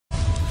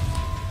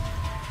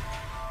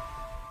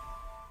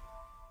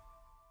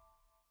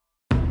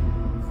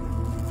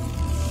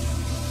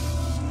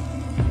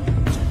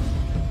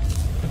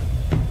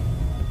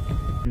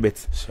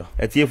tidbits. Sure.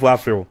 At here for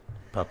Afro.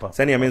 Papa.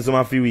 Send him in some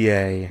of you,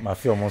 yeah. My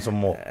film on some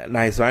more.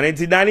 Nice one.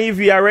 And Danny, if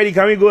you are ready,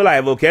 can we go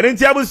live? Okay. And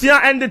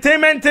Tiabusia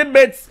Entertainment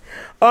Tidbits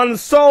on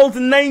Salt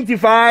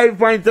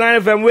 95.9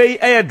 FM way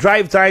a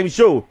drive time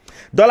show.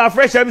 Dollar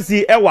Fresh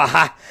MC ewa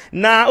ha.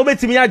 Na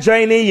obetimi a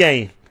join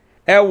in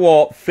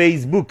ewa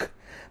Facebook.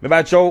 Me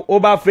ba show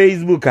over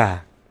Facebook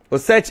ah. O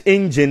search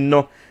engine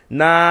no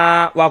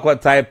na wako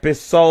type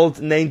Salt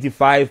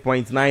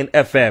 95.9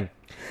 FM.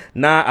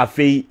 Na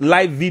afi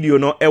live video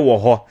no ewa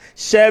ho.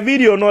 Share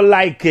video no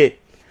like it.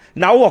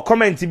 Na wo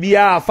comment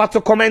bia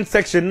fato comment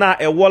section na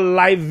ewo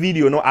live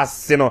video no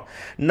ase no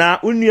na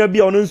unua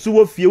bia ono nso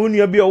wo fie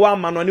unua bia wo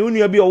ama no ne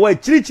unua bia wo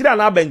achirichira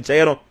na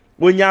abenche no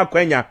wonya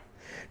akwanya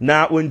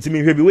na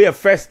wontimi hwe bi we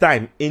first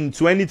time in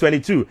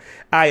 2022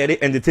 I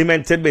the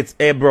entertainment tidbits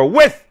bro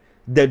with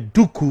the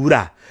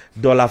Dukura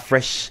Dollar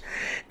Fresh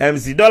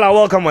MC Dollar.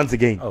 Welcome once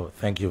again. Oh,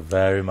 thank you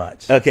very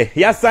much. Okay,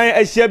 yes,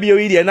 I share bio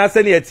video na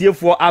send it here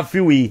for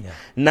afiwi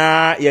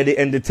na the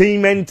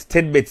entertainment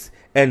tidbits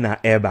Ena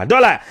Eba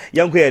Dollar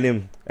young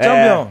him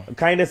champion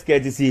kind of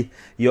scared to see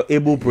your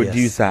able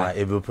producer. Yes, my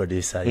able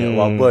producer. Yeah,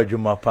 well, boy, you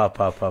my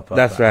papa.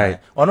 That's right.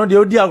 Ono the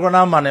audio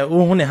agronam man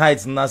who the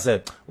heights na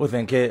say we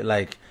think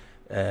like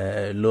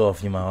low of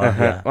him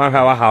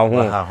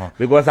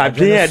because I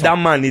dream that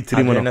man need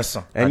 3 months.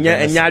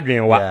 Enya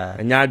dream wa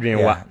na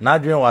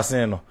dream wa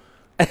say no.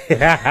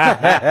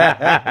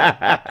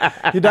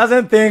 He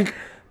doesn't think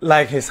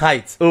like his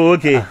height. Oh,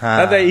 okay.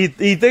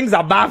 He thinks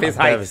above his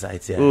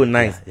height. Yeah. Oh,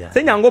 nice.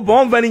 Say nyango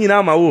bon vani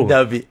nyina ma wo.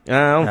 Dabi.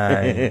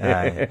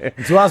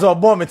 So as a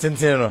bomb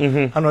tintin no.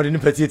 Ano ni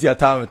petiti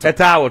atawo to.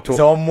 Etawo to.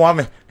 So mo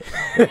ame.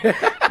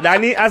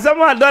 Dani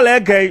asama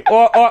dollar kai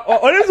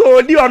o so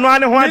odi ono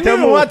ane ho atam.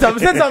 Ho atam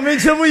se ta me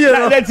nchemu ye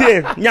no. That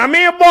tie.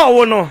 Nyame bo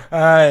wo no.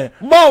 Ai.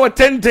 Bo wo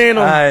tintin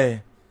no.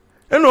 Ai.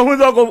 Eno hu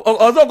so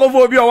ko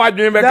fo bi o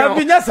wadwen be ka.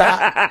 Dabi nyasa.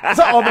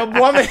 So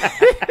obebo me.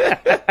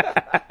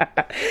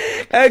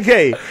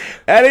 Okay,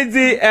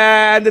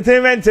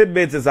 entertainment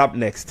tidbits is up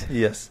next.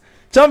 Yes,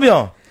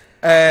 champion.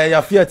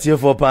 Your fear tier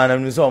for pan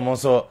and so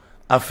almost so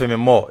affirm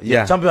more.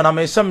 Yeah, champion. I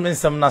may some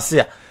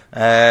nasia.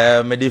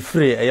 Me de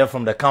free.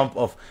 From the camp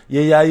of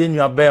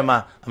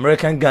Bema,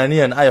 American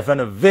Ghanaian. I have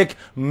friend of Vic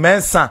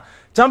Mensa.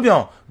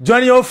 Champion,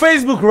 join your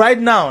Facebook right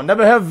now.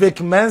 Never have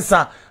Vic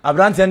Mensa.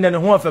 Abrante and then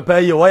who have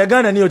pay you. Why you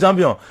gonna new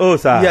champion? Oh,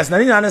 sir. Yes,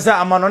 Nani answer.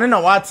 I'm on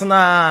a what's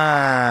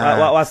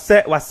na.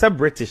 Was said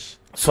British.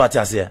 Swat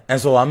here and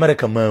so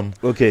America mom.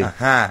 Okay.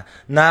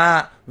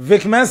 Na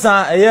Vic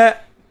Mensa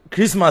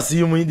Christmas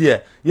you mu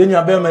there. Ye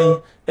nua be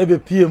man e be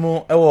pie mu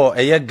e wo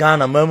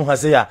Ghana mam ha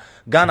se ya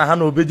Ghana ha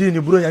na obedi ni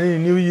buro nya ni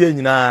new year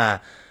nyina.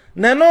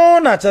 Na no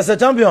na chese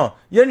champion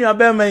ye nua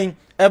be man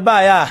e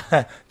ba ya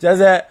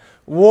chese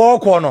wo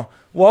ko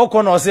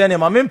no se ne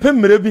ma mempem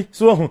mrebi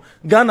so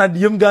Ghana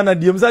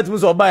diem za tim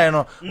so ba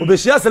no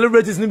obehia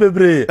celebrities ni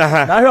bebre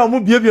na hwe omo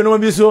biebie no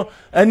bi so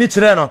ani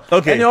kire no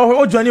ani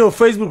o join your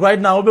Facebook right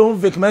now obe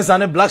Vic Mensa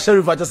ne Black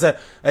Sheriff a chese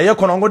ye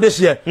konongo de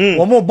hie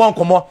omo bon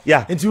komo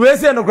nti we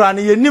say no kra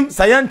na ye nim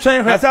saye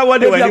ntwen hwe asa what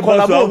they were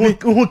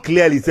who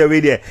clearly say we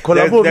there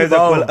there's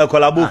a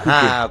collabo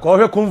ko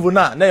hwe konvu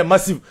na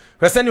massive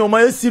person you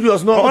my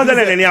serious no on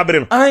the any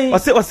abrim o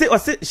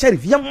say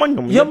Sheriff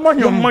yamonyum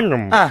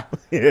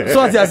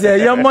so as say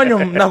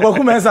yamonyum na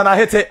kwaku Mensa na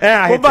hete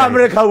ko ba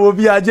America wo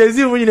bia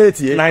Jay-Z wo nyina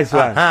etie nice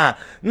one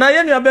na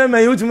ye nua be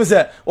man yutum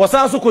say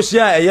osan so ko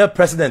share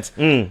president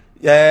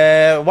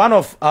one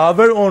of our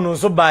very own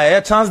so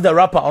by Chance the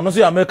rapper on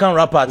also American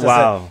rapper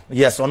wow.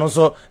 Yes on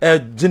also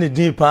Jenny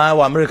Deep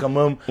wa American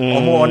mom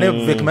omo on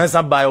Vic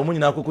Mensa by omo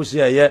nyina koko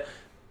share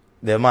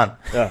the man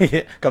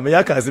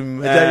kamya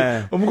kasim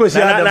omo ko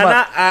share the man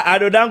na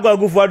adodanko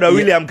agufo do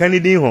William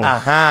Kennedy ho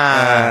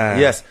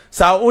yes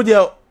sa o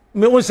de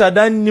me won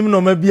shadan nim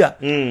no ma bia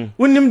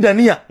wonim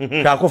dania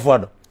ka akofo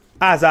do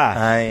asa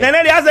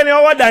na dey asa ni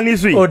o dani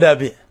sui o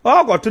dabi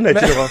oh got to na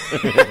chiro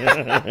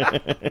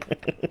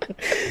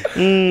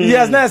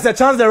yes na say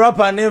Chance the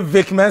rapper named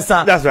Vic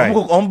Mensa that's right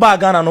on ba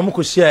Ghana no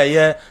mo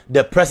share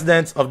the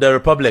president of the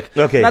republic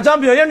okay na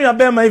champion ye nua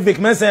be my Vic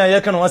Mensa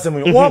ye kan wasem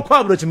wo kwa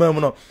abrochi mamu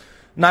no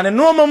na ne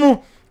no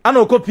mamu ana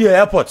okopie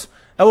airport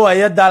e wo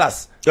ye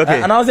Dallas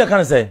okay and I was there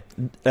kind of say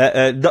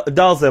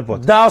Dallas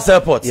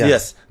airport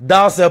yes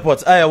Dallas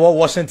airport I was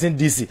Washington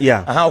DC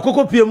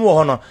okopie mu wo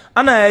ho no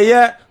ana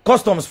ye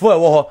customs for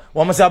wo ho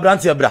wo mo se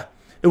abrante bra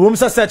e wo mo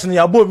se search no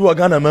ya bo bi wo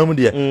Ghana mamu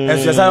de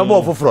enso ya sa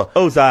bo foforo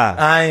oh sir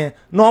ai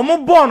no mo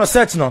bo no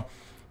search no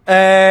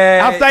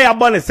after you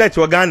born a search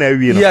we Ghana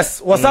we no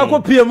yes was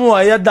akopie mu wa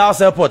ye Dallas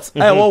airport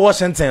I was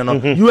Washington no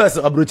US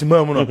abrochi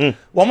mamu no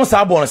wo mo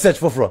sa bo no search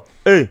foforo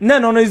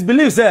no is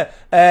believe say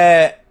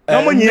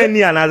no mo nyi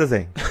ni another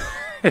thing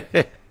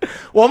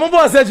wo mo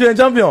bo search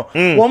champion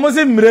wo mo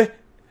se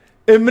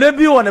emre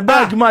bi won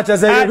bag match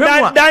as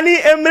Dani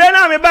emre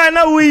na me ba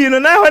na wi no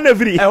na ho na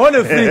free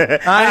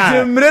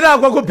emre na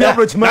akwa pia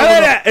approach ma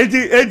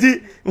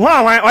eti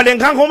hwan o de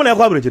nkan kom na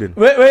akwa approach no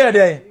we ye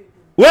dey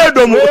we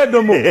domo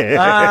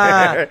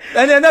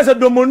ene na se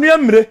domo nu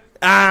emre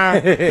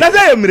na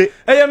say emre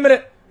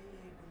emre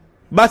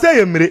ba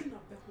say emre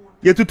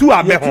ye tutu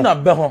abe ho na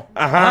be ho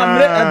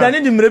aha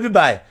dani di mre bi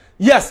bai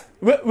yes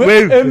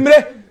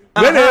emre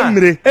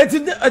emre eti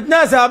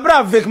na sa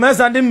abra Vic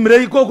Mensa di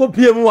mre koko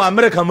pie mu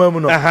America mamu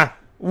no aha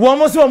wo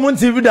mo so mo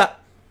TV da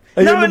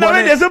na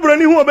we de se bro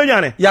ni hu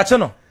obanyane ya che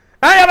no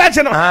ya ba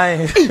che no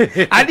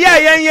ade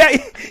ayen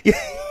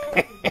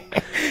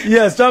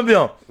yes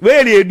champion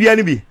we le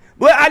eduane bi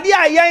we ade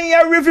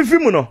ayen refifi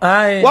mu no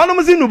wonu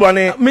mu sinu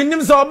bone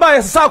minim so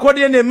ba sa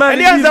akode ne man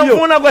ade anza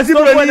mu na kwasi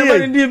bro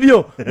ni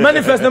bio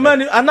manifest the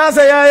man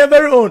anasa ya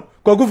very own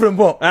kogu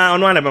frempo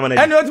onu ana be man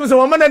ene otum se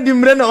wo man di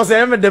mre na o se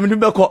em dem ni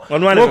be ko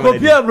ko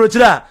pia bro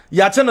chira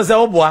ya che no se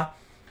wo boa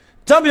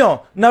champion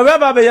na we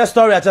ba be your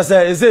story acha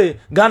say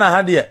Ghana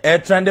had a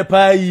trend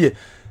pa yi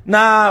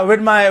now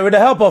with the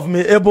help of me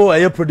able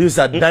a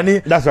producer Danny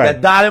the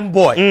darling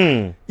boy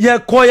ye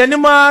ko ye ni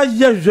ma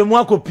ye hwemu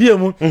akopie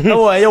mu e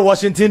wo ye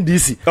Washington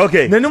DC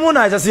okay na ni mu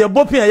na just ye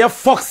bopin ye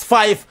Fox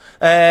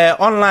 5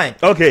 online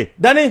okay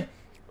Danny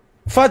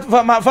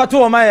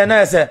fatu o ma ye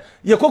na say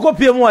ye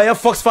kokopie mu ye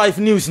Fox 5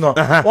 news no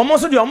wo mo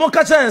so de o mo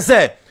ka chen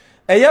say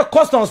e ye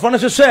customs for no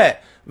share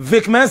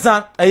Vic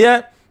Mensa e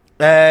ye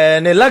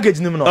ne luggage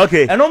nim no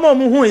okay and no more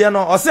hu ye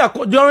no o say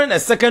during a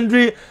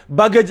secondary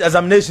baggage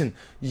examination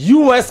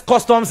US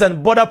Customs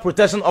and Border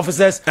Protection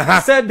officers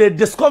said they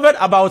discovered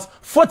about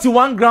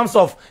 41 grams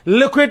of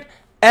liquid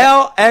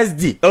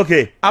LSD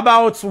okay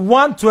about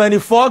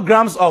 124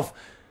 grams of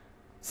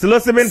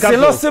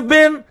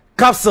psilocybin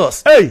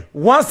capsules hey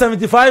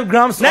 175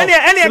 grams of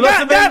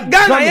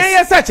Ghana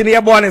ye search ni ye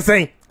born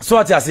saying so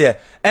what you say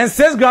and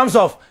 6 grams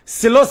of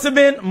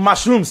psilocybin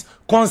mushrooms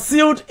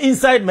concealed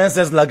inside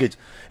Mensa's luggage.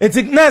 It's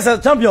nice as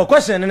champion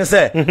question and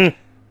say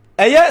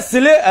eye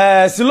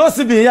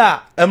psilocybin ya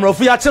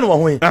emrofu ya che no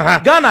ho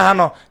Ghana ha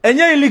no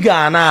enye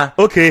illegal na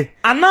okay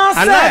ana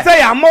say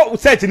ya mo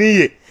search ni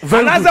ye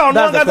ana say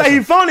ono that he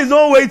found his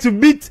own way to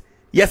beat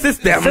your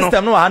system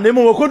no ana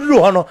mo koduru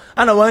ho no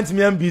ana want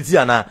me beat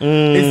ana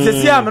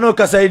it's say am no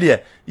kasa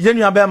ide ye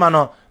nua be ma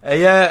no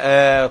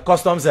eye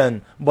customs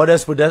and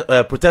borders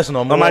protection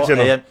or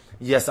more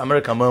yes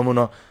America mamu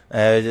no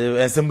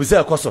ensembuse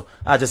ekoso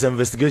a just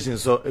investigation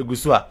so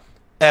egusu a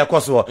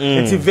ekoso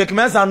nti Vic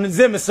Mensa no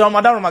ze mesra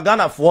madam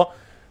Ghana fo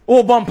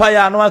o bompa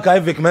ya no aka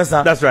Vic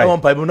Mensa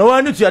bompa bu no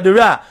wani tu adere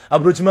a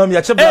abrochima mi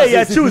ya che blast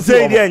ya chu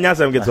say dia nya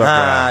sam geto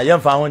ya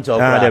mfa ho ncha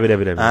okra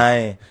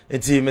ai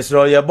nti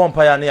mesra ye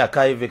bompa ya na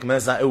aka Vic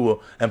Mensa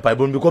ewo empa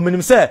bu bi ko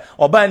minim se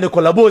oba ne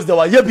collabos de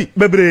wa yebi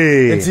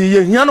bebre nti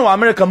ye hia no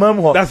America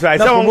mamu ho that's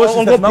right so on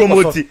go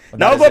promote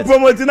na go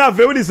promote na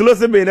fe we slow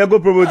se be na go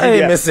promote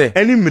dia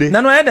eni mre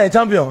na no e da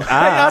champion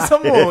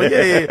asamo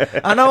ye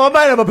ana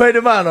oba ne papa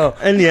de ma no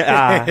eni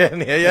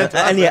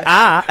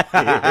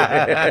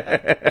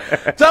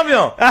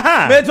champion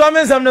me to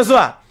amen sam ne so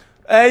a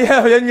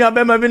ye nua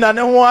be ma bi na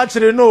ne ho a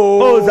kire no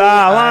oh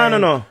za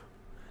no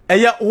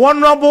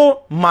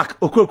honorable Mark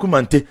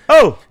Okukumante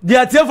the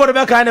atier for the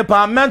back kind of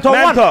mentor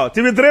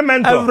TV3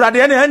 mentor everybody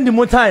any hand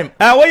more time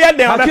we ya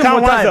den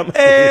time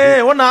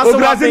one aso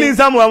Brazilian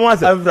someone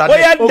once we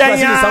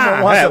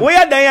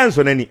ya den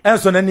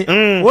enso nani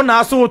one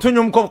aso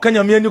tonyum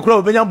kanyam ani kura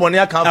obenya bone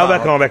aka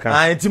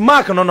anti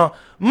Mark no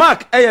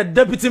Mark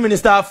deputy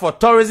minister for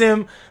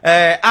tourism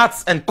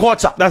arts and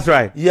culture that's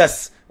right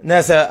yes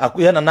Nessa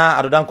akuya na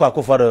adodanko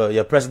akofo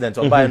your president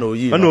obai no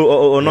yi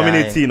no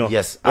nominate no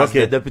yes as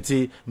the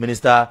deputy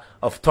minister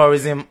of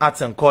tourism arts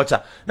and culture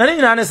na ni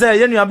nyina ne say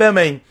ye nua be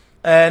man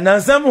na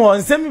nsem ho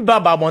nsem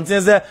baba bonten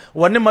se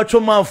woni matwo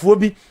manfo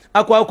bi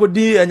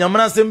akodi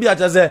enyamana nsem bi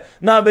acha se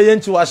na be ye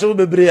nchi wahye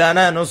bebre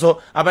ana no so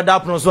abeda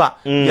apono so a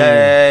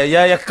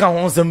ye ka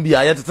ho nsem bi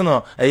a ye tete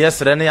no ye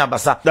sere ne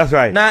abasa that's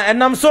right na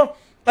enam so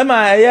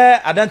ema ye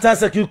Adantan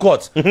Circuit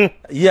Court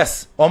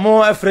yes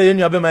omo afre ye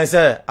nua be man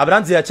say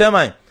abrante ye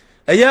chairman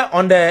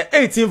on the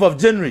 18th of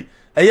January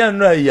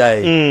no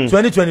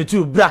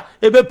 2022 bra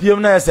ebe piem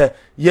na yese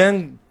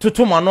yen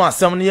tutuma no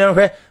asem ne yen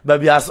hwe ba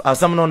bia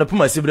asem no ne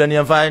puma sibra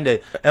ne find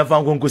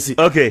enfan konkosi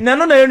okay na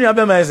no na yen nua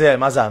be ma yese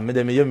masa me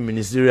de me yem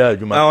ministerial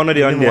adwuma ono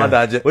de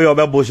onde we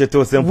obe bullshit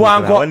to sem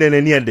one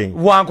ne ni eden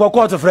one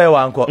court frey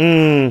one court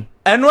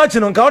eno achi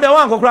no nka wo de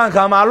one court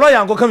nka ma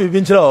lawyer nko ka mi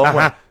bi nkyere o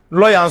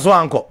lawyer nso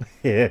anko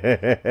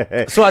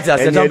so ati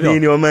ase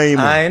champion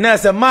ai na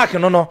se mark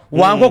no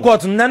one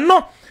court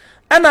no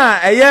Ana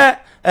the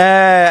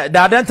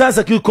Adantan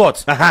Circuit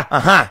Court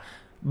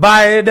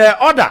by the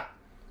order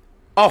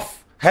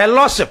of her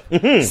lordship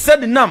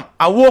said nam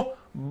awo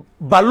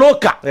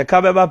baloka e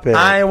kabeba pe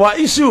ai wa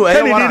issue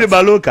e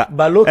baloka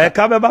e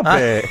kabeba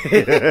pe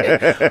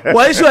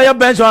wa issue ya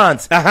bench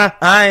warrant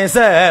ai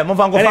say mo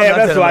fan ko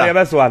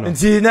fa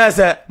nti na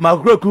say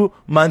makroku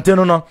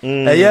manteno no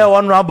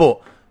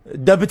honorable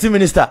deputy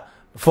minister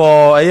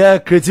for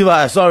creative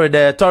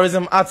the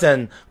tourism arts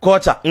and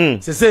culture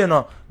say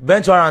no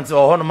bench warrant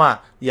or honoma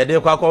ye de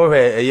kwa kwa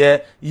hwe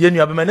ye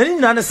nua be na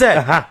nyina ne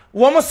say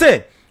wo mo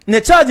say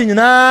ne charge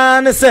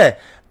nyina ne say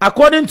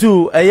according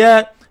to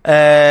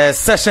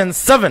section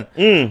 7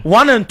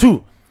 1 and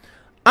 2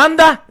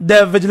 under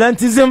the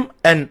vigilantism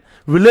and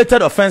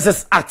Related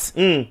Offences Act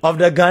of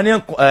the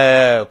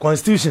Ghanaian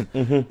Constitution.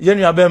 Yen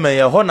you abem ye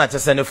ho na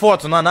chese ne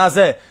fort no na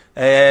say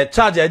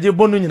charge e dey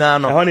bonu nyina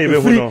no.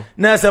 Free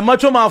na say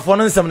macho ma fo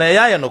no nsem na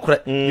ya ye no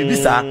kre. Bibi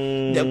sa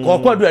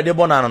kokwadu e dey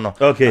bonu no.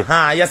 Okay.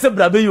 Ha ye se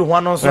brabe yu ho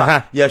no so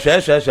ye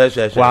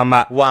hwe.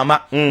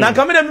 Wama. Na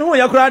nka me dem hu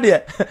ye kra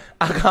de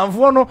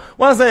akamfo no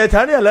wan say ye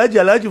tane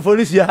alaji fo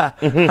ni sia.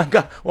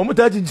 Aka wo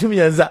muta chinchim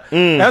yenza.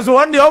 Enso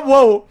one dey obo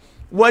o.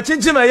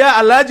 Wachinchima ya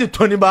Alhaji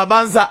Tony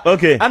Babanza.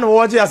 Okay. And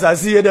watch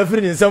asasi ye the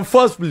free in some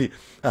forcefully.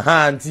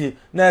 Auntie.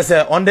 Na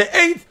say on the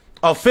 8th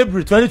of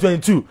February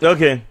 2022.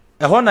 Okay.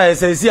 E ho na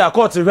say see a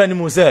court when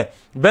mu say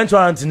bench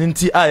warrant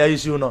nti aya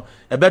issue no.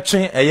 E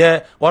betwen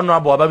eye one no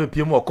abo aba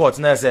piem wo court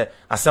na say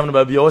asem no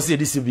ba bia wo say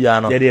this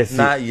bia no.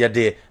 Na ye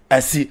de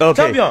asi.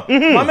 Champion.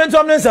 Moment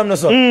of nsem no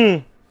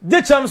so. The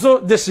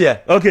chamso this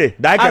year. Okay.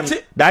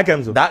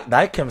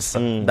 Daikem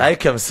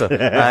so.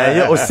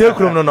 Yeah,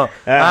 Osekrum no.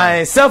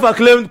 I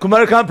self-acclaimed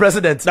American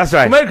president. That's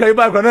right. America you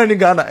back on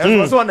Ghana.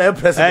 And also on the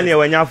president.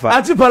 Anyway, Nyafa.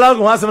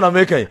 Archipelago has some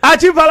American.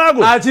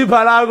 Archipelago.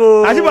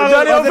 Johnny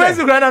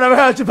Facebook right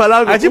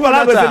now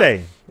Archipelago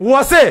today.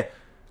 Was say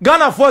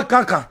Ghana for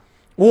kanka.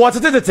 What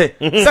it? Say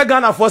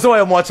Ghana for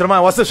so much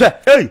man. Was say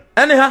hey.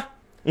 Anyhow.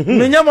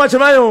 Me nya much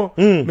man yo.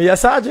 Me ya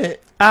sergeant.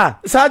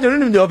 Sergeant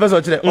no the officer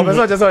today.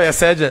 Officer just say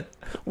sergeant.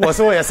 Was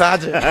so a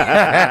sergeant.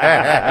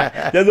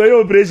 That's why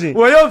you're pressing.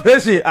 Well, you're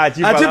pressing.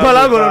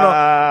 Archipelago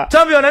no.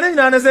 Champion, I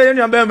didn't say in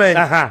your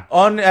bema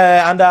on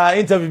under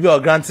interview or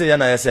grant say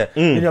and I say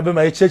in your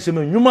bema church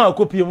you ma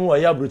copy mu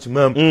ya brooch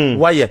mam.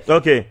 Why?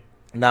 Okay.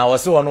 Now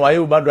was so on why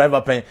you bad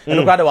driver pen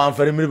and quite one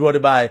for me body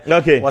by.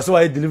 Okay. Was so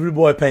why delivery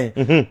boy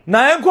pen.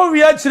 Now enko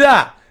we actually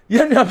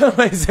you your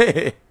bema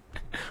say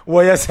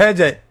why a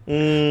sergeant.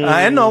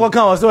 I know what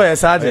kind of so a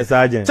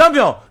sergeant.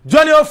 Champion,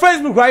 join your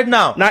Facebook right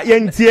now. Na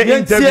yentie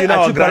interview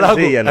na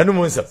Grande ya. Anu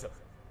monsa.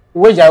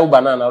 We ja uba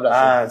na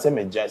oda. Say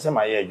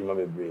my year adwuma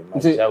bebre. Ma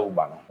ja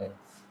uba no.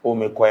 O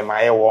me koi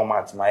my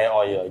Walmart, my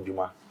oil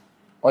adwuma.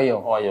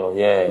 Oil,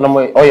 yeah. No mo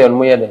oil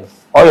mo ye den.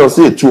 Oil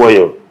say 2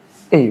 oil.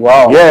 Hey,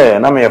 wow. Yeah,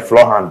 na me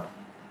floor hand.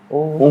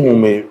 Oh.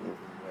 Me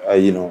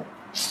you know.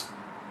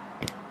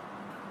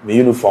 Me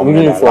uniform.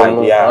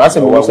 Yeah. That's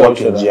a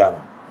working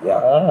Gianna.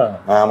 Yeah.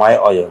 My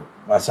oil.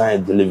 My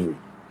sign delivery.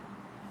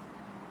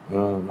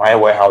 My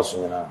warehouse,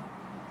 you know.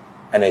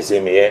 And they say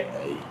me,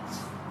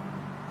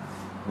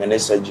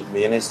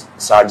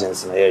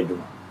 sergeants in here,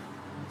 do.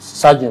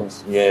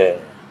 Sergeants? Yeah.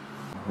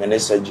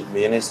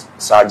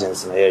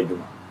 Sergeants in here,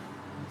 do.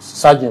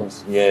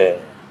 Sergeants? Yeah.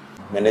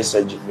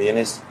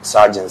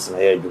 Sergeants in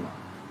here, do.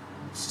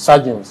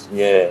 Sergeants?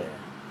 Yeah.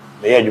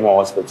 Me do my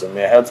hospital,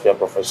 me healthcare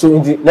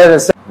professional. So, let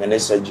us say,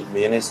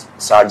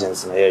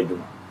 sergeants in here,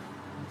 do.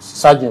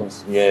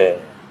 Sergeants? Yeah.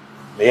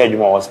 Me do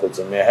my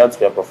hospital, me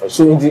healthcare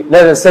professional. So,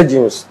 let us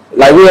surgeons.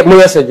 Like we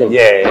are surgeons?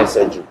 Yeah,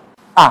 surgeon.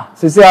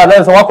 So say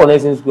that's what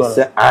connection school.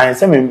 I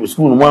say me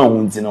school no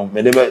one hu no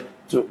me dey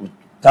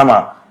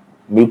tama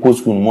me go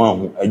school no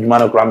hu adwuma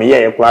no kra me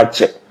ye kra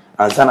check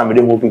ansa na me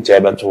dey ho picture e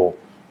beto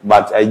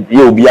but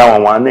ye obi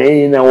awan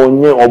na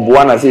onye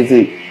oboa na say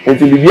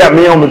enti bibia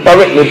me on me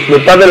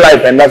private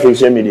life and that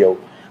social media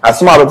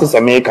asoma beto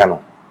say me ka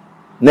no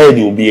na e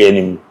dey obi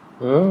anim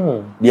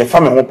dey fa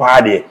me ho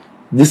pa dey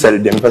this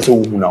is dem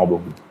person hu na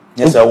obo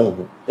yes I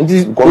won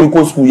enti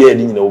go school ye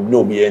ni na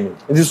obi anim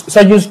enti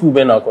surgery school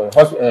be na ko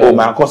oh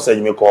my course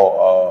me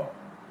call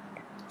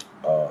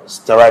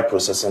sterile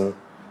processing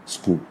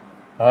school.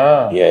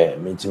 Yeah,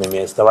 me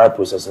sterile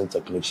processing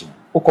technician.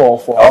 Okay,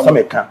 for also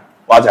me can.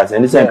 What I say,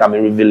 anything can be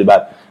revealed,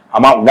 but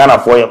I'm out Ghana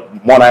for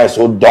more than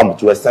so dumb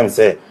to extend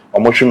say,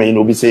 or much me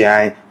no be say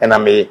I and I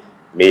may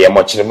a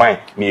much mind,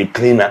 me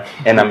cleaner,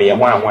 and I may a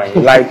one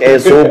like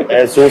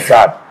so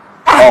sad.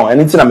 Oh,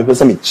 anything I may put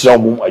some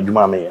chill I do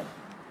my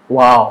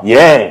wow.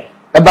 Yeah.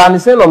 About the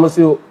same almost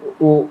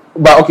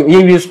but okay,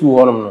 in school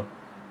on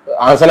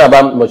answer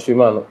about much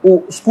man.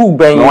 Oh, school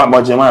bang no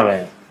much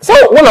man. So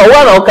when I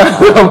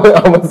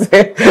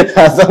say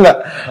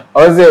I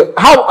was say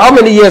how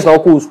many years now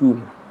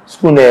school?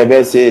 School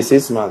there say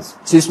 6 months.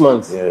 6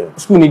 months. Yeah.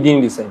 School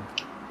needing the same.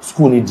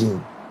 School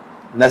needing.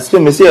 Na school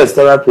me say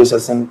sterile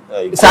processing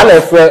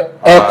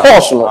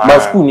course no but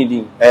school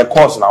needing.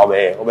 Course now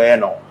obey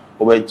no.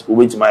 Obey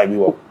my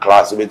be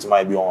class, obey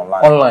my be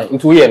online. Online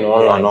into here no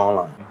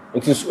online.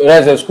 It is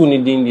there's a school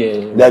needing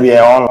there. There be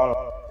online.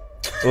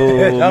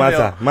 Oh,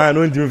 matter. Man,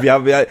 don't you be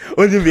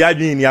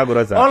adwin ni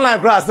agoro sa. Online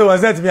class so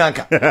was sent me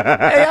anka.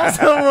 Hey,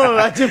 asomo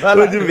achipala.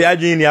 Don't you be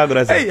adwin ni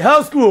agoro sa. Hey,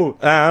 health school.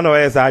 No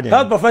way sergeant.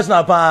 Health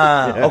professional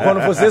pa.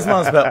 Okono for 6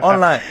 months per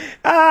online.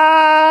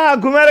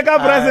 America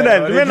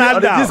president. We na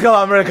da. This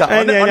guy America.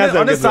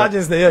 On the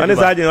sergeants there. On the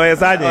sergeant, oh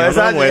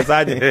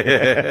sergeant.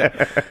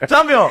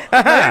 Champion.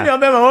 Any of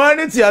them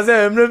one ti ase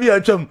emre bi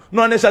atwam.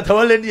 No ne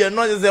shatawale di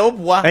no say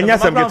oboa. Enya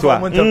sem ketwa.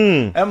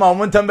 Ema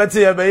omontam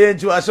beti e be ye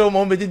ntu asho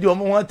mo be di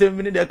omo ho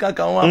atem de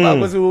kaka ho aba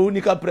ko se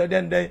unika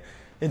president den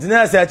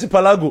entina se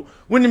Achipalago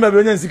woni ma be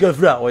onyan sika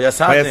free a o ya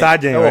sergeant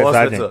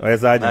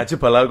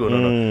Achipalago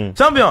no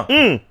champion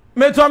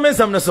me to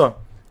amesam ne so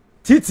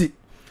titi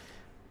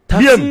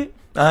taxi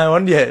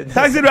One day.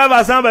 Taxi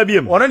driver some baby.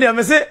 One day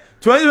me say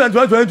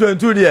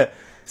 2022 there.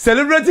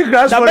 Celebrity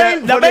crash for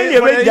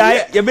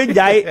the you been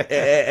jai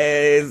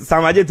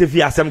samaje te fi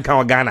asem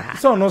kan Ghana.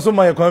 So no so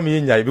my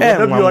kwame nyai because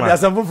that be on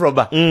asem for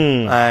ba.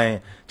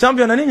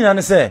 Champion ani nyina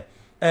ne say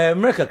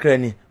America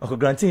krani oko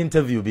grant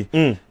interview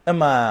bi.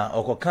 Ma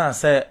oko kan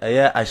say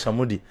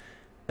Aishamudi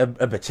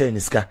ebeche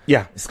niska.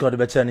 Yeah. Iska de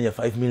beche ne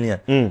 5 million.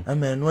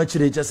 Ama no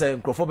akire che say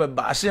krofo be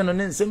ba ahye no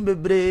ne nsem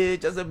bebre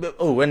che say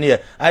oh when here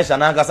Aisha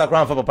na nkasa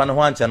kran fa papa ne ho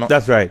anche no.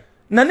 That's right.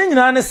 Na ne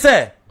nyina ne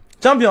say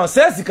Champion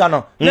says he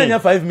cannot.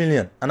 Nanya 5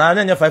 million. And I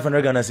nanya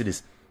 500 Ghana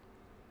cedis.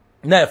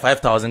 Na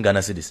 5,000 Ghana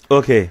cedis.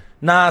 Okay.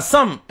 Na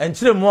some and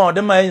chile more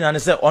them my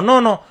and say, oh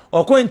no,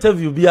 or co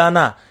interview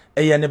biana,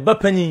 a ne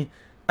bapeni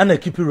and a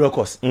keep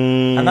records.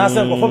 And I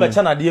said, before the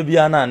channel, dear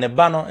biana and a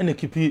banner and a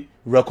keep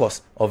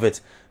records of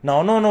it.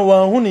 Now, no,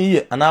 one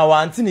year and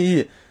our auntie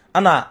year.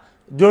 And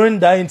during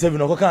that interview,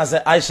 no can say,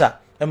 Aisha.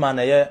 Man,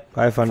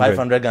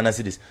 500 Ghana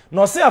cedis.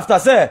 No, say after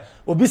say,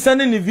 we'll be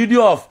sending the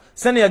video of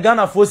sending a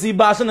Ghana for see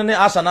Bashan and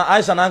Aisha and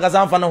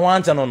Angazan fan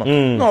one channel.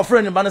 No,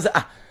 friend, but say,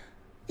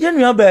 you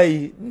know,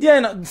 bay,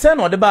 send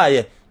or the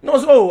buyer. No,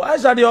 so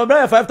Aisha, the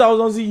over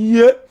 5,000 a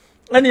year.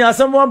 And you are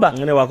someone back.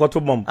 And I got to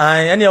bomb.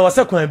 And you was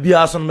second be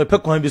as on me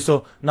peck be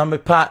so. Now me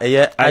pa a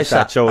year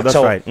Aisha show. That's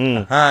right.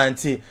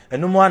 Auntie,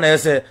 and no one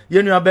else say,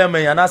 you know, bear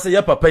me and I say,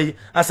 yapa pay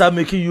as I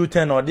make you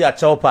 10 or dear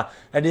chopper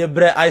and the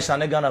bread Aisha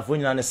and Ghana for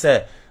you and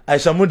say.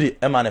 Aisha Mudi,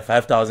 man,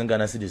 5,000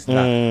 Ghana cedis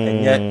now,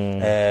 and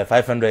yet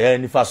 500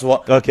 any fast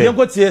walk. Okay. You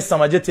go to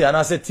Samajeti and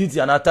I said Titi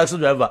and a taxi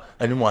driver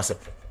and you must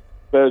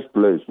first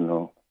place,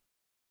 no.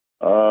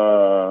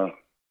 Emra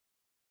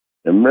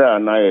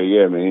and I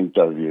hear me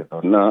interview.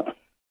 Now,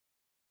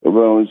 I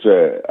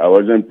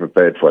wasn't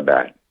prepared for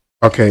that.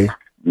 Okay.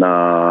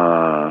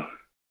 Now,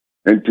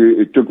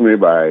 it took me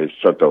by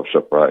sort of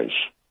surprise.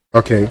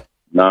 Okay.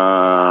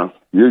 Now,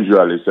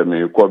 usually, say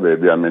me call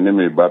baby, I mean,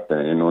 me back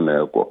in on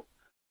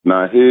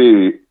now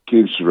he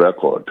keeps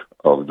record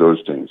of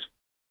those things.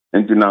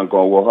 And now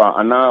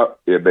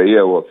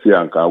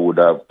Fianca would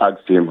have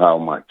asked him how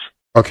much.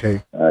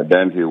 Okay.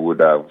 Then he would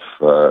have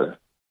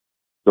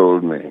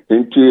told me.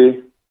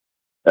 Inti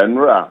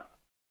Enra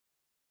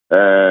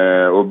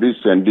Obi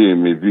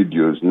sending me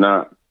videos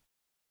na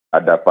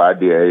adapa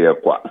de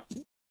kwa.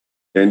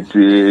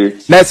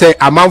 Inti let's say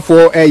a month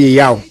for a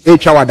year.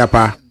 Each hour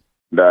adapa.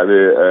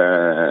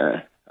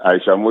 That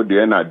Aisha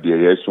Modi na de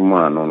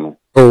yesuma no.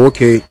 Oh,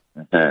 okay.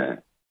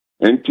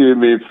 Enti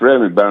me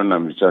frame ban na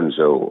me chan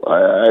so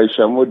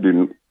Aisha Modi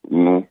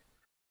no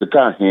the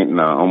can hint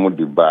na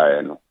omodi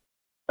buy no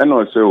and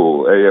I say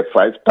oh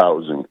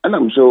 5,000 and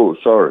I'm so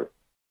sorry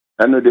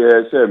and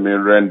they say me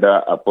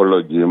render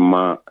apology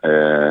ma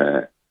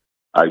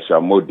Aisha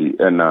Modi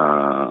and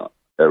a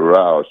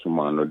raw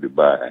suma no the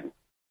buy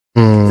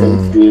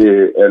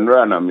enti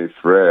enra na me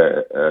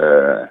frɛ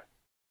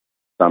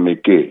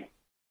Samike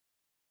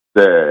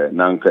say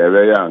nanka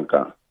ewe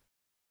yanka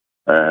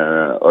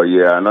oh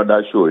yeah,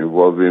 another show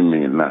involving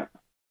me now.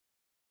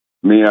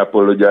 Me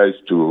apologize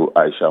to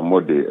Aisha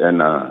Modi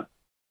and a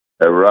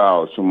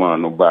raw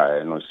someone no buy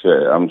and say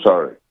I'm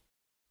sorry.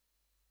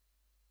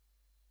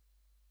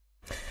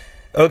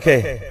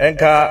 Okay, and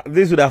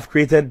this would have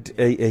created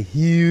a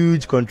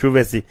huge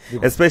controversy,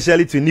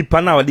 especially to Nipa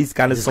now. This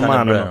kind of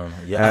someone,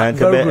 yeah,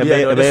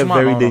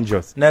 very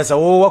dangerous. Nessa,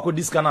 oh, what could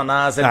this kind of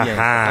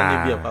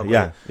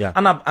yeah.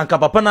 And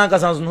Papa Nanka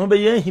sounds no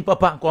be he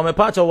papa come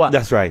patch or what?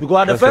 That's right.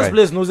 Because at the first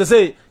place, no, they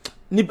say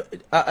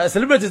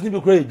celebrities need to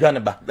create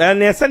Janeba.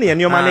 And they're sending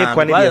your money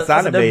quantity.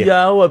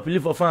 Sabia,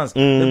 appeal for fans.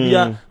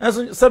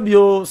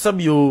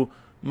 Sabio,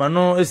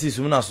 Mano, Essis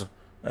Munaso.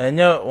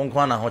 Enya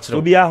onkwana hochire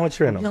obi a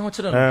hochire no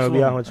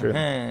obi a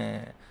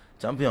hochire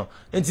champion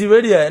enti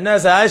ready na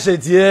say Aisha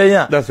tie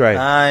ya that's right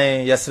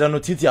ai yesere no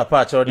titi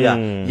apart or dia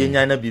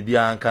yenya na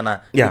bibia nka na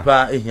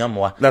nipa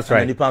ehiamoa that's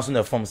right nipa so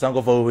na form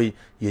sanko for we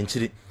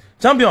yenchiri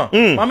champion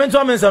mama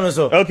to me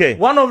so okay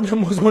one of the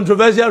most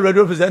controversial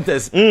radio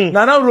presenters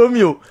Nana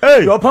Romeo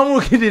your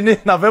pamu kidi ni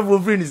na vevo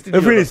free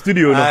in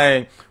studio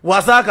ai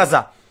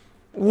wasakasa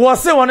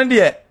was say one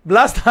there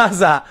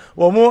blasters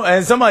womo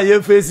and some ye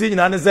face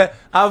nyina ne say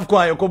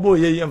afcon yakobo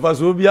ye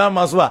emfaso obi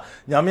amaso a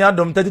nyame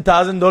adom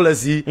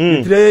 $30,000 yi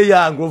 3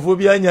 year grofo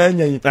bi anya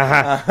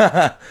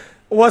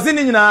was in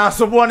nyina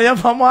so bo ne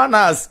yamfamo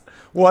anas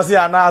was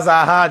ya anas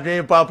ha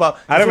dwen papa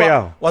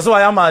was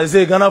why am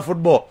say Ghana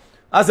football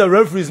as a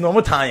referees no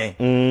more time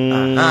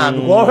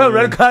because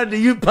red card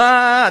you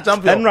pa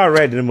champion I'm not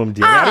red anymore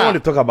I don't want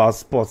to talk about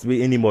sports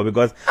anymore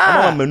because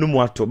I don't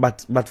want to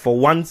but for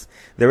once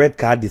the red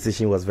card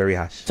decision was very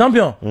harsh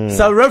champion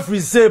so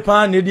referees say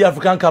pa need the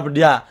African Cup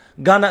there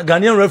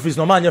Ghanaian referees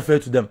no man fair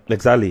to them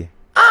exactly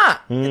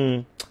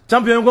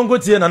champion go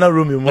tie Nana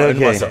Romeo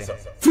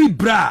free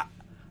bra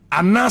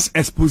Anas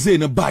expose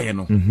na buy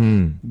no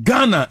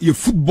Ghana your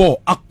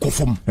football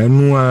akofom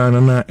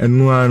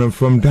enu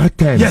from that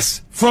time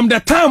yes from the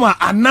time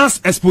Anas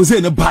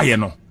expose na buy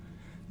no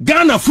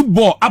Ghana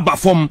football aba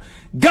from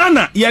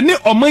Ghana ye ne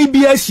oman bi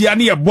ahia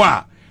ne ye bo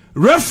a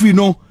referee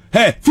no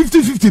hey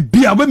 50-50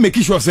 bia we make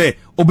sure say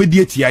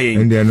obedi atia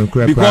yen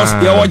because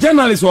your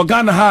journalist or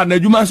Ghana ha na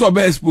adwuma so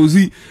be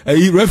expose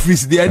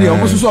referees there dey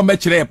almost so be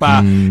kire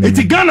pa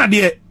eti Ghana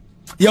there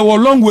you a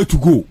long way to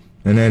go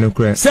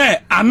say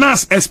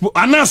Anas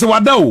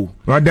wada o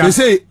they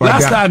say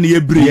last time ye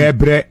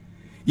bre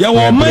you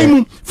a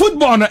man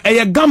football na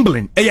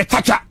gambling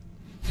tacha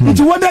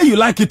eti whether you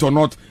like it or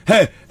not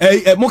hey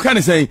mo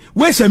kan say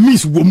where's a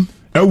miss wom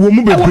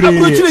ewomu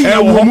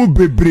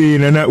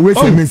bebre na we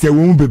say me say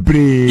ewomu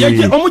bebre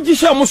ye omo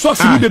gisha omo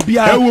socks ni de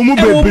bia ewomu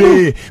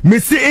bebre me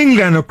say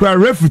England kwa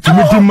referee to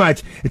me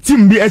match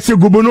team bi eche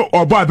gobo no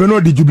obo abe no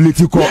de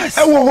jubilate ko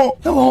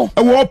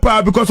ewo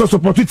pa because of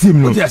support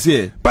team no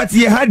but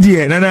ye had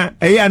here na na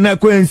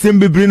ko ensem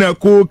bebre na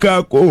ko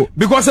ka ko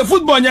because the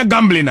football nya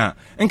gambling na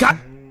nka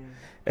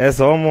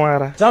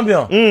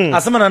champion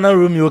asema na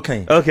room you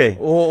okay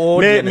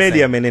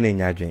media menene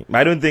nyadwen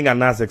I don't think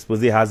Anas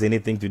expose has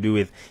anything to do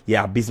with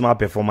abysmal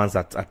performance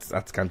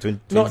at Canton.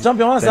 No,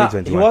 champion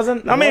he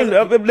wasn't. I mean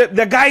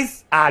the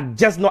guys are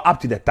just not up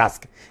to the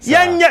task.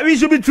 Yeah, we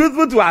should be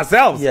truthful to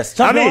ourselves. Yes,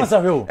 champion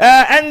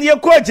and your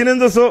coach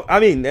and so I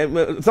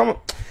mean some.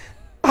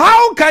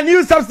 How can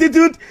you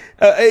substitute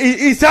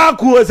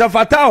Isaku as a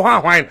Fatah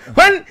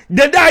when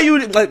the day you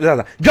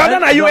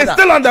Jordan are you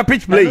still on the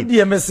pitch playing?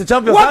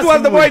 What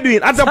was the boy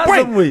doing at the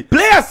point?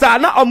 Players are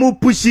not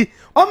pushy.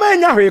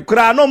 Omanya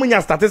kura no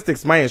munya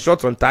statistics my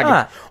shots on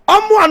target.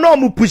 Omo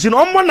no pushing.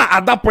 Omo na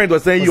at that point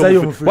was saying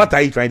what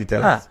are you trying to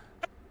tell us?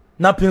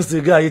 Na pins the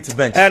guy hit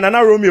bench. And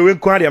na Romeo when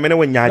kwari amene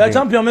when nyaade. The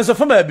champion me so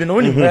from be no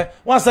woni hwe.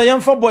 Once a young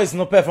for boys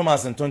no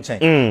performance in tonchen.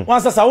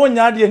 Once a won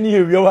nyaade ni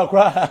hewie wa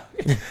kra.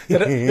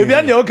 E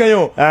bia de okay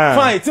o.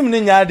 Fine, team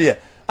ni nyaade.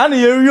 Ana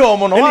ye wi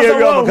omo no. Once a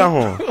ka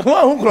ho.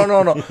 Wa hu kro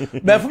no no.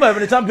 Be from be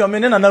the champion me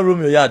na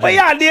Romeo yaade. We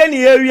yaade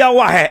ni ye wi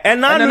wa he.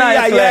 And na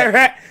ya ye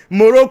he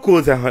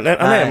Morocco's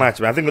another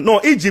match. I think no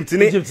Egypt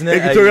ni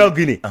Equatorial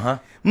Guinea.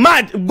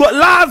 Match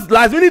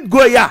last minute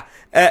go ya.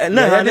 Na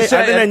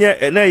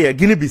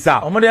Guinea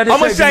Bissau.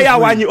 Omo share ya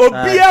wanyi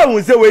obia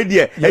hu say we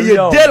there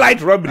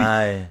daylight robbery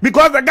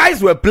because the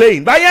guys were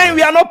playing but yeah,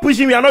 we are not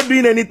pushing, we are not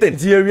doing anything.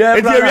 It's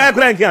area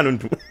crank anu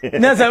to be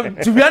na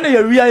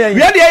we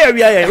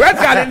red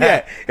card in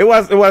there. It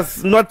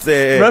was not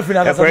a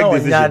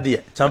correct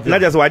decision.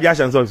 Not just wadia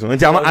chanson so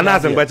nti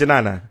Anas ngbachi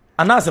na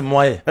Anas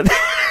moye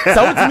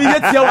sa me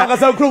yetia wa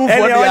kasa kuro mu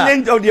for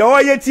dia de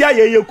o yetia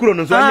ye kuro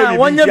no so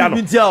anya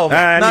bitia o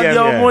na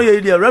dia o mo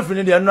ye dia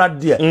referee dia no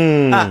ade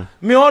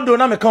me odo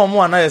na me ka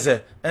mo ana ye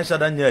se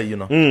enshada nya yi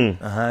no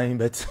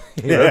bet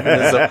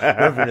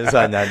referee so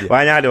anya de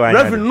wanya de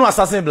referee no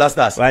assassin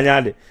blasters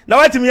wanya de na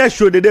what me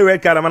show the day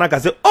red card man ka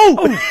say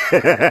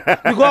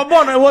because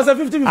born it was a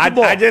 50-50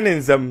 ball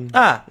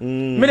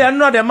me dey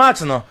no the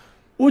match no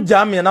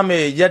uja me na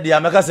me ye dia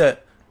me ka say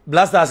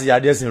blasters ya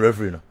dey sin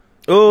referee no.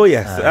 Oh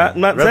yes,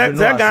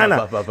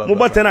 Ghana.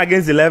 Mubo 10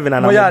 against 11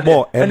 and I'm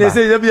ball. And they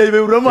say you be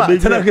Roma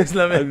 10 against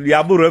 11. You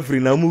abu referee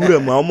na mu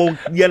Roma, omo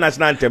ye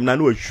national anthem na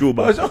no show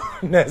ba.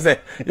 Na say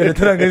you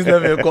 10 against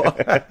 11 ko.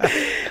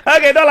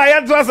 Okay, dollar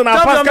yan to us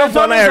na Pascal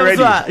for na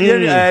ready.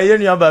 You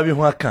know about bi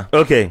ho aka.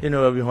 Okay. You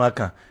know bi ho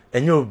aka.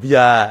 Enyo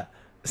bia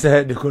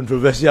say the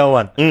controversial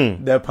one,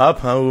 the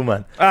Papa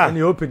woman, and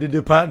you open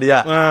the part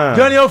there.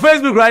 Join your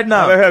Facebook right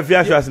now.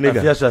 Fiashwas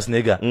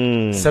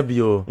nigga.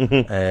 Sabio,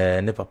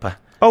 ne papa.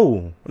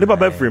 Oh, ne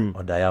papa frame.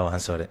 Odaya wan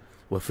sorry.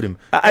 We frame.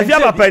 Afia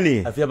papa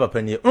ni. Afia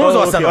papa ni.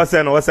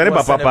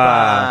 Oseno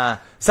papa.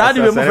 Sadi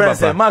we mo friend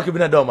say Mark bi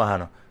na do ma ha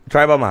no.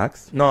 Tribal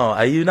marks? No,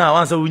 are you now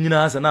answer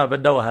winyina answer now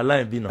beda wa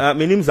line bi no.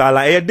 Minim sa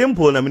line e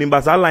dimple na minim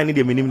ba sa line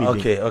ni minim ni.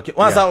 Okay.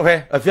 Once out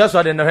here, Afia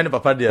so de no he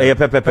papa there.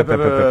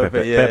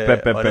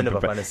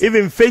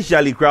 Even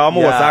facially crowd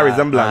almost was a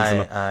resemblance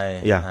no.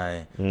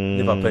 Yeah.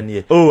 Ne papa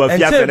ni. Oh,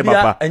 Afia se ne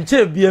papa.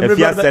 Enche bi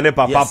Afia se ne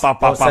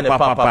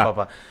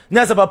papa.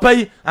 Nyasa papa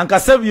yi anka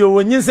sabio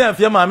wonyin se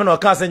Afia ma me no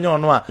ka se nyo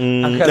no a.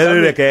 Anka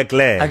le ke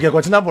clear. Anka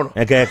ko tina bono.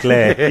 Ke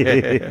clear.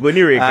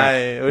 Goni reka.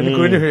 Oni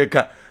ko ni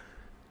reka.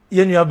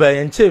 Yenu aba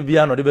enche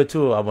bia no de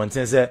beto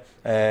abonten se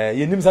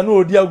yenim sa no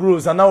odi agro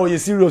sa na o ye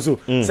serious o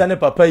se ne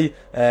papa yi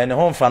ne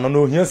ho mfa no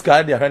no hia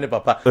ska de ahwe ne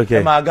papa e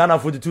ma Ghana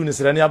 42 ne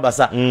sere ne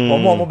abasa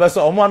omo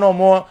beso omo na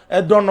omo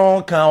edo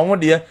no kan omo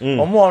de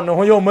omo no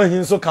ho ye omo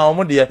hin so kan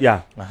omo de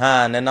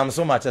ne nam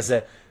so ma che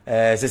se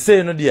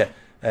se no de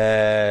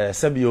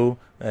sabio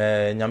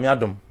nyame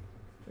adom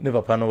ne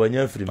papa no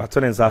wanya free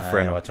wato ne nsa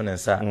afre no wato ne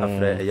nsa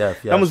afre ya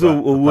afia amuzo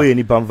owo ye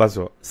nipa mfa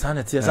so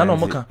sanity sana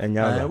omoka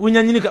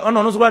wunya nyini ka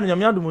ono no so gwa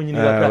nyame adom nyini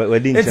ka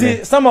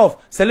enti some of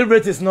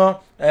celebrities no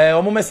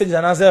omo message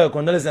na say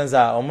condolences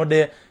a omo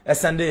de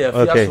send e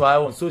afia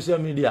so on social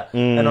media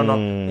no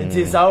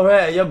enti sa ho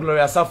ye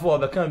Gloria Safo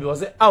obekan bi o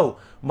say oh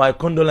my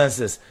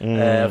condolences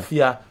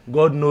afia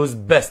God knows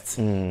best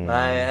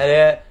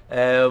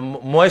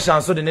mo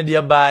chance de ne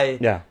de buy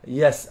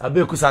yes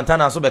abeku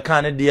Santana so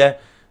bekan ne de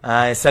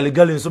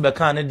Saligali so be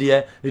kan ne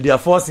de they are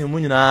forcing mu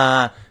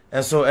nyina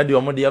enso e de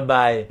omo de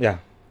buy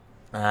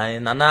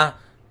nana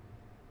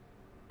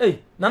Hey,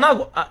 Nana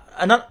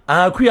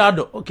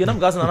Criado. Okay, I'm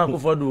going to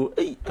for do.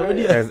 Hey,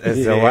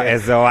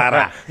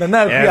 Ezewara.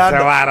 Nana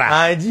Criado.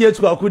 I dear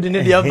to a good in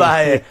the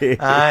buy.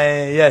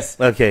 Yes.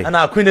 Okay. And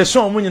I queen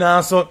show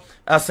Munina so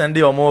I send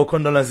you more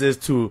condolences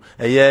to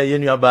a year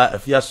in your bar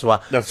of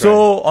Yaswa.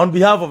 So, on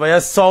behalf of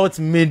a Salt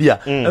Media,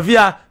 if you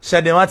are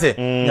Shademate,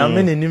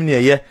 Yamini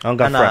Nimnia,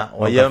 yeah,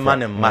 or your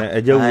man and man,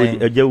 a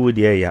Jowood,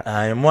 yeah.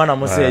 I am one, I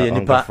must say,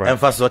 Nipa and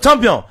Faso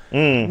champion.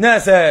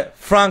 There's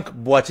Frank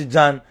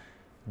Boachijan.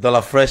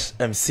 Dollar Fresh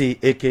MC,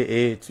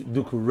 aka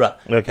Dukura,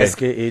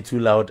 SKA Too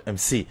Loud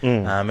MC.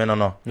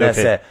 No.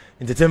 That's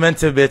entertainment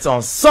tidbits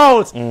on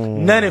Salt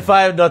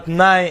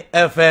 95.9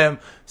 FM,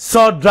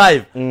 Salt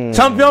Drive.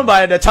 Champion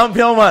by the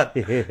champion one.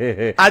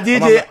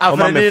 Adije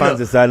Fredino.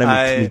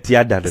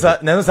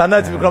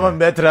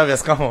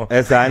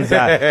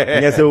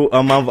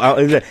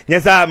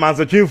 Yes, man,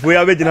 so chief, we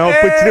are waiting now.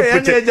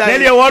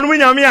 One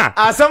winner, Mia.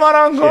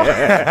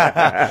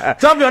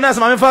 Champion, that's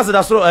my first.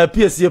 That's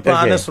PSC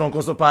pan strong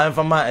cost pan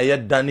from my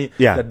Danny,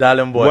 the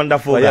darling boy.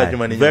 Wonderful guy,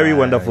 very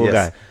wonderful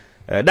guy.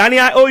 Danny,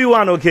 I owe you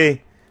one,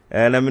 okay?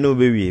 And I'm no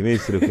baby,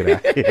 Miss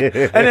Rukra.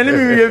 And then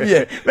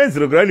Miss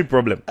Rukra, any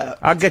problem?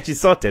 I'll get you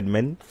sorted,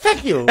 man.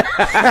 Thank you. Okay,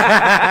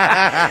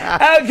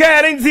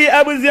 I didn't see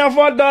I was here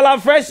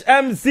 $4 Fresh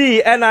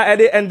MC and I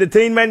the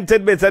entertainment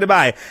tidbits at the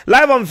buy.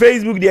 Live on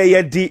Facebook, the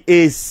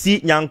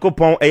DAC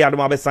Nyankopon, a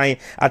Yadoma sign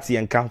at the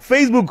Yanka.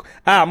 Facebook,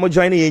 mo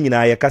joining in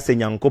I Kase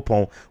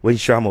Nyankopon when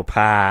Shamo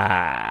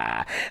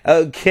Pa.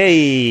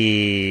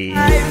 Okay.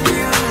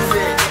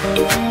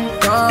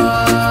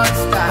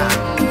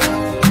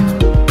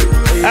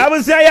 I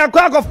will say,